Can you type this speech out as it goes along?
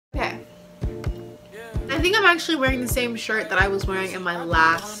think I'm actually wearing the same shirt that I was wearing in my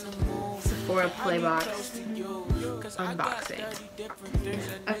last Sephora Playbox unboxing.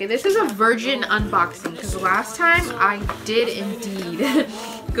 Okay, this is a virgin unboxing because last time I did indeed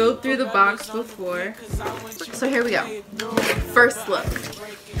go through the box before. So here we go. First look.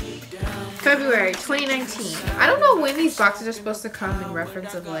 February 2019. I don't know when these boxes are supposed to come in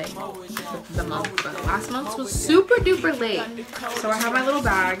reference of like the month, but last month was super duper late. So I have my little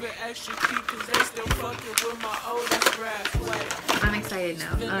bag. I'm excited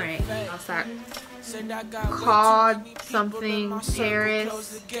now. Alright, what's that? Cod something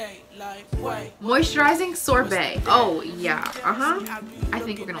Paris moisturizing sorbet. Oh yeah, I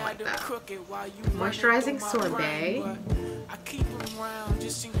think we're gonna like that. Moisturizing sorbet.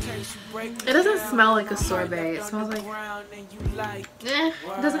 It doesn't smell like a sorbet. It smells like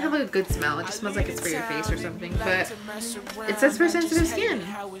it doesn't have like a good smell. It just smells like it's for your face or something. But it says for sensitive skin.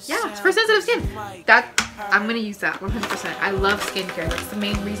 Yeah, it's for sensitive skin. I'm gonna use that 100%. I love skincare. That's the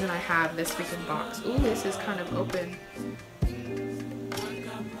main reason I have this freaking box. Ooh, this is kind of open.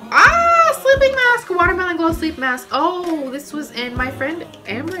 Ah, sleeping mask, watermelon glow sleep mask. Oh, this was in my friend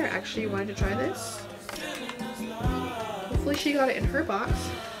Amber actually wanted to try this. Hopefully she got it in her box.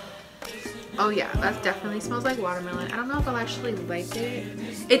 Oh yeah, that definitely smells like watermelon. I don't know if I'll actually like it.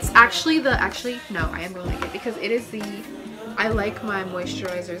 It's actually no, I am gonna like it because it is I like my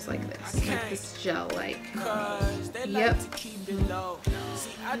moisturizers like this gel, like, yep.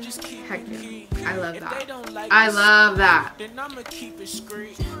 Heck yeah, I love that. I love that.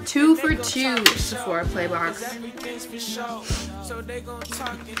 2 for 2 Sephora Playbox.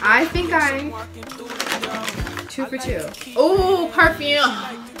 I think 2 for 2. Oh, perfume.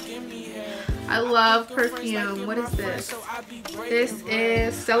 I love perfume. What is this? This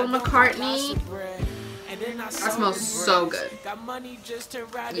is Stella McCartney. That smells so good.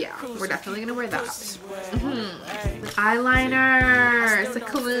 Yeah, we're definitely gonna wear that. Eyeliner. It's a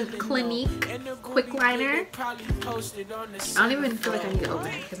Clinique quick liner. I don't even feel like I need to open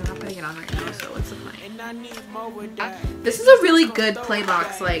it because I'm not putting it on right now, so what's the point? This is a really good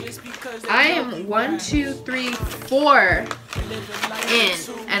Playbox. Like, I am 1, 2, 3, 4 in,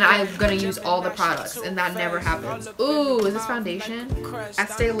 and I'm gonna use all the products, and that never happens. Ooh, is this foundation?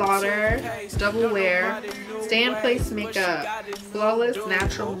 Estee Lauder Double Wear Stay in Place Makeup Flawless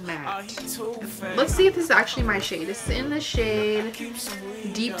Natural Matte. Let's see if this is actually my shade. This is in the shade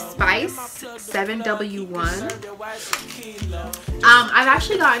Deep Spice 7W1. I've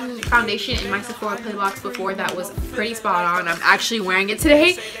actually gotten foundation in my Sephora Playbox before that was pretty spot on. I'm actually wearing it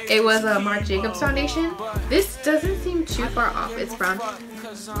today. It was a Marc Jacobs foundation. This doesn't seem too far off. It's brown.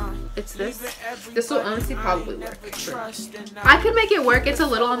 It's this. This will honestly probably work. Sure. I could make it work. It's a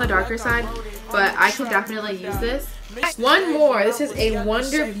little on the darker side, but I could definitely use this. One more. This is a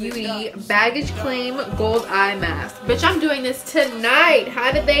Wonder Beauty Baggage Claim Gold Eye Mask. Bitch, I'm doing this tonight.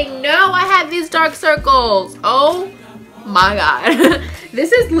 How did they know I had these dark circles? Oh my god.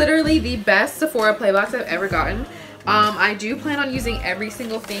 This is literally the best Sephora Playbox I've ever gotten. I do plan on using every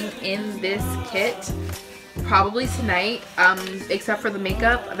single thing in this kit probably tonight, except for the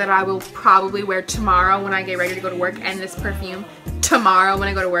makeup that I will probably wear tomorrow when I get ready to go to work, and this perfume tomorrow when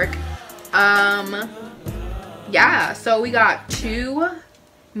I go to work. Yeah, so we got 2.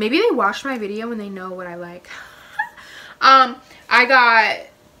 Maybe they watched my video and they know what I like. I got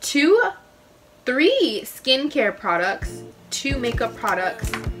 3 skincare products, 2 makeup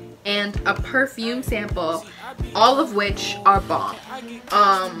products, and a perfume sample, all of which are bomb.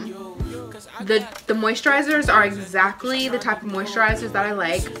 The moisturizers are exactly the type of moisturizers that I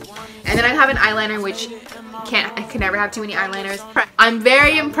like, and then I have an eyeliner, which I can never have too many eyeliners. I'm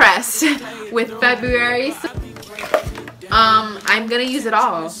very impressed with February. I'm gonna use it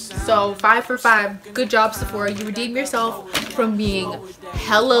all. So 5 for 5. Good job, Sephora. You redeemed yourself from being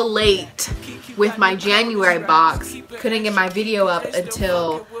hella late with my January box. Couldn't get my video up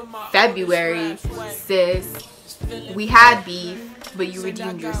until February, sis. We had beef, but you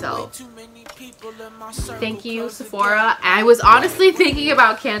redeemed yourself. Thank you, Sephora. I was honestly thinking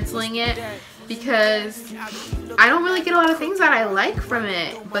about canceling it because I don't really get a lot of things that I like from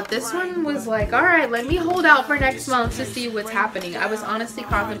it, but this one was like, alright, let me hold out for next month to see what's happening. I was honestly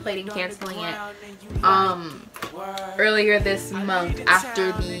contemplating canceling it earlier this month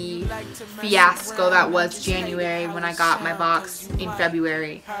after the fiasco that was January when I got my box in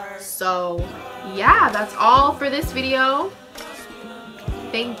February. So yeah, that's all for this video.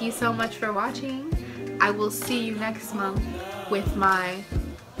 Thank you so much for watching. I will see you next month with my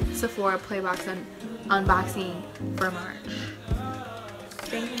Sephora Playbox unboxing for March.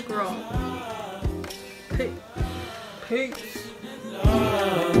 Thank you, girl. Peace.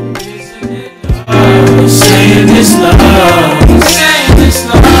 saying